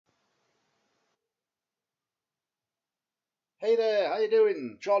Hey there, how you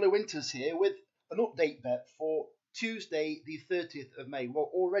doing? Charlie Winters here with an update bet for Tuesday, the 30th of May. Well,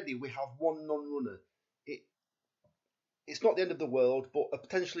 already we have one non-runner. It's not the end of the world, but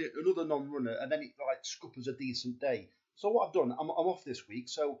potentially another non-runner, and then it like scuppers a decent day. So what I've done, I'm off this week,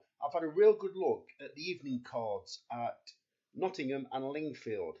 so I've had a real good look at the evening cards at Nottingham and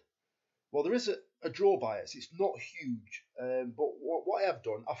Lingfield. Well, there is a draw bias. It's not huge, but what I have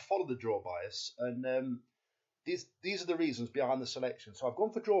done, I've followed the draw bias, and these are the reasons behind the selection. So I've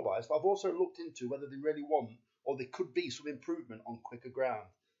gone for draw bias, but I've also looked into whether they really want or there could be some improvement on quicker ground.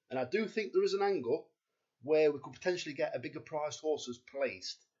 And I do think there is an angle where we could potentially get a bigger priced horses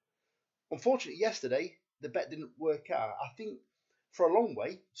placed. Unfortunately, yesterday the bet didn't work out. I think for a long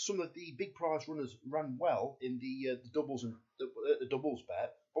way, some of the big prize runners ran well in the doubles and the doubles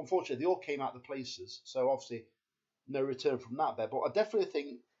bet. But unfortunately, they all came out the places, so obviously no return from that bet. But I definitely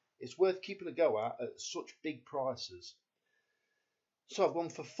think it's worth keeping a go at such big prices. So I've gone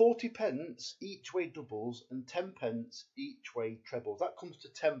for 40 pence each way doubles and 10 pence each way trebles. That comes to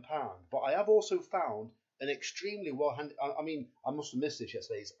 £10. But I have also found an extremely well handed. I mean, I must have missed this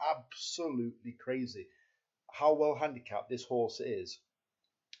yesterday. It's absolutely crazy how well handicapped this horse is.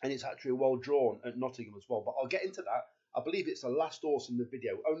 And it's actually well drawn at Nottingham as well. But I'll get into that. I believe it's the last horse in the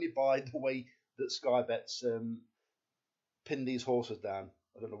video, only by the way that Sky Bets pinned these horses down.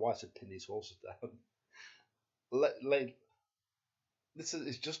 I don't know why I said pin these horses down. This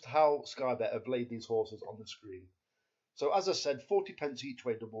is just how Sky Bet have laid these horses on the screen. So as I said, 40 pence each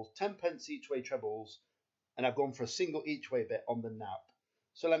way doubles, 10 pence each way trebles, and I've gone for a single each way bet on the nap.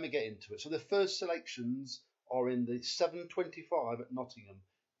 So let me get into it. So the first selections are in the 7.25 at Nottingham,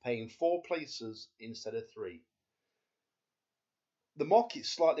 paying 4 places instead of 3. The market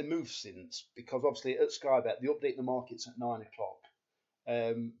slightly moved since, because obviously at Sky Bet they update the markets at 9 o'clock.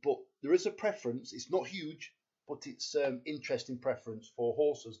 But there is a preference. It's not huge, but it's interesting preference for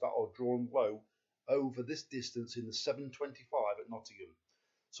horses that are drawn low over this distance in the 7.25 at Nottingham.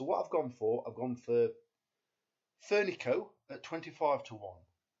 So what I've gone for Fernico at 25 to 1,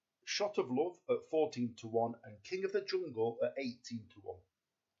 Shot of Love at 14 to 1, and King of the Jungle at 18 to 1.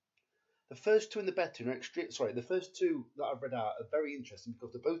 The first two in the betting are the first two that I've read out are very interesting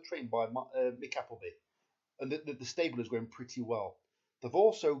because they're both trained by Mick Appleby, and the stable is going pretty well. They've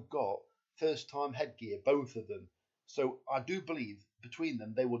also got first-time headgear, both of them. So I do believe between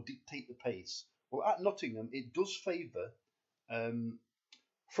them they will dictate the pace. Well, at Nottingham, it does favour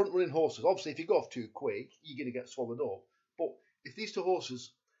front-running horses. Obviously, if you go off too quick, you're going to get swallowed up. But if these two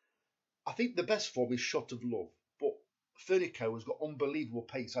horses, I think the best form is Shot of Love. But Fernico has got unbelievable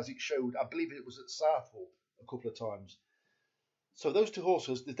pace, as it showed. I believe it was at Southwell a couple of times. So those two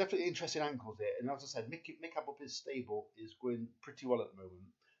horses, there's definitely interesting angles here. And as I said, Mick Appleby's stable is going pretty well at the moment.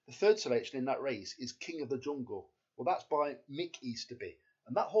 The third selection in that race is King of the Jungle. Well, that's by Mick Easterby.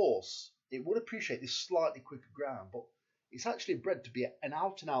 And that horse, it would appreciate this slightly quicker ground, but it's actually bred to be an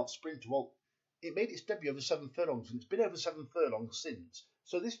out-and-out sprinter. Well, it made its debut over 7 furlongs, and it's been over 7 furlongs since.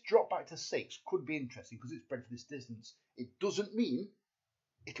 So this drop back to 6 could be interesting because it's bred for this distance. It doesn't mean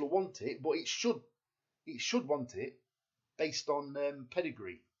it'll want it, but it should want it based on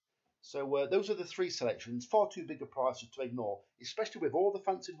pedigree. So those are the 3 selections. Far too big a prices to ignore, especially with all the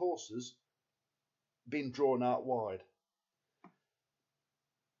fancied horses being drawn out wide.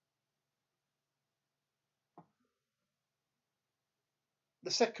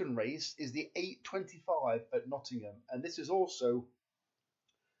 The second race is the 8.25 at Nottingham, and this is also,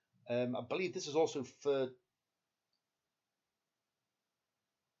 I believe this is also for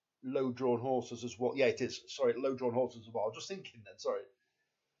low drawn horses as well. Yeah, it is. Sorry, low drawn horses as well. I was just thinking then, sorry.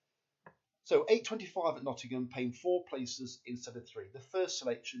 So 8.25 at Nottingham, paying 4 places instead of 3. The first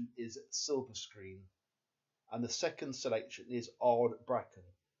selection is Silver Screen, and the second selection is Ard Bracken.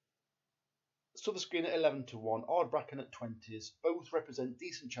 Silver Screen at 11 to 1, Ard Bracken at 20s. Both represent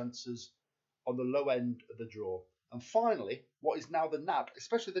decent chances on the low end of the draw. And finally, what is now the nap,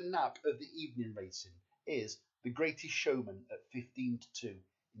 especially the nap of the evening racing, is the Greatest Showman at 15 to 2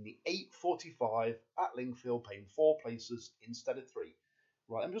 in the 8.45 at Lingfield, paying 4 places instead of 3.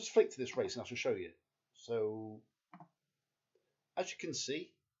 Right, let me just flick to this race and I shall show you. So, as you can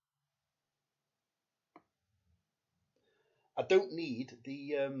see, I don't need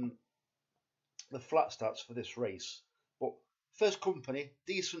the flat stats for this race. But first company,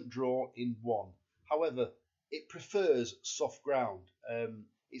 decent draw in 1. However, it prefers soft ground.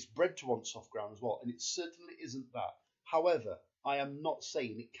 It's bred to want soft ground as well, and it certainly isn't that. However, I am not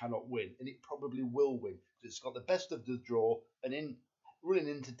saying it cannot win, and it probably will win because it's got the best of the draw and running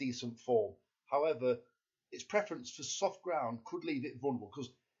into decent form. However, its preference for soft ground could leave it vulnerable because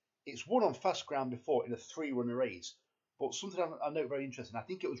it's won on fast ground before in a 3-runner race. But something I note very interesting, I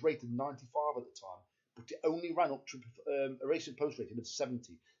think it was rated 95 at the time, but it only ran up to a racing post rating of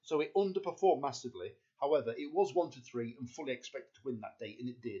 70. So it underperformed massively. However, it was 1-3 and fully expected to win that day, and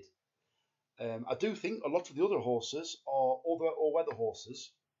it did. I do think a lot of the other horses are all-weather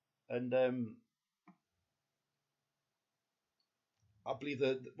horses, and I believe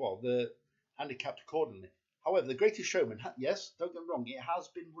they're handicapped accordingly. However, the Greatest Showman, yes, don't get me wrong, it has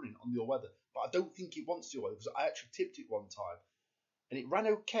been running on the all-weather, but I don't think it wants the all-weather because I actually tipped it one time, and it ran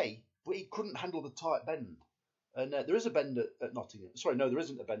okay, but it couldn't handle the tight bend. And there is a bend at Nottingham. Sorry, no, there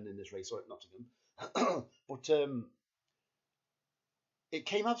isn't a bend in this race. Sorry, at Nottingham. But it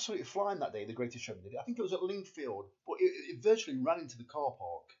came absolutely flying that day, the Greatest Showman did. I think it was at Lingfield, but it virtually ran into the car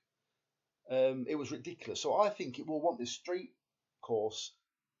park. It was ridiculous. So I think it will want this straight course.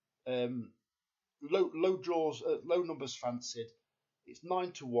 Low draws, low numbers fancied. It's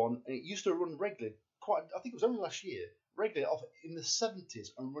 9-1, and it used to run regularly. I think it was only last year. Regularly off in the 70s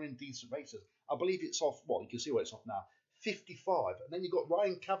and running decent races. I believe it's off. Well, you can see where it's off now. 55, and then you've got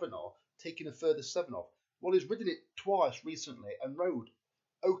Ryan Kavanagh taking a further 7 off. Well, he's ridden it twice recently and rode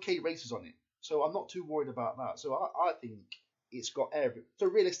okay races on it, so I'm not too worried about that. So I think it's got air. So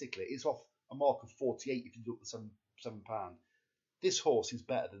realistically, it's off a mark of 48 if you do up the £7. This horse is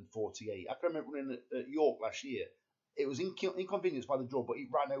better than 48. I can remember running at York last year. It was inconvenienced by the draw, but it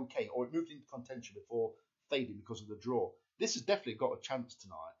ran okay, or it moved into contention before fading because of the draw. This has definitely got a chance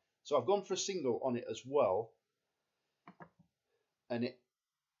tonight. So I've gone for a single on it as well. And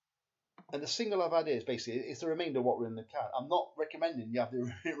the single I've had is basically, it's the remainder of what we're in the can. I'm not recommending you have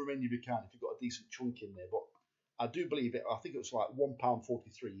the remainder of your can if you've got a decent chunk in there, but I do believe it. I think it was like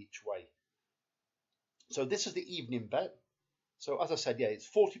 £1.43 each way. So this is the evening bet. So as I said, yeah, it's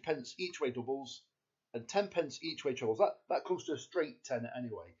 40p each way doubles and 10p each way trebles. That comes to a straight tenner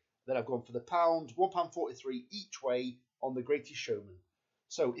anyway. Then I've gone for the pound, £1.43 each way on the Greatest Showman.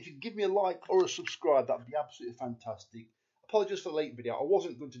 So if you can give me a like or a subscribe, that would be absolutely fantastic. Apologies for the late video. I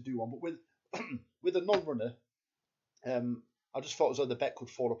wasn't going to do one, but with with a non-runner, I just felt as though the bet could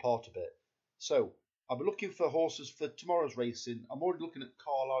fall apart a bit. So I'll be looking for horses for tomorrow's racing. I'm already looking at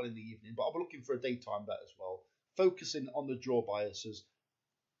Carlisle in the evening, but I'll be looking for a daytime bet as well. Focusing on the draw biases,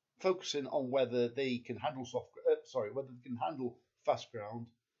 focusing on whether they can handle whether they can handle fast ground.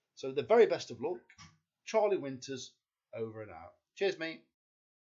 So the very best of luck. Charlie Winters, over and out. Cheers, mate.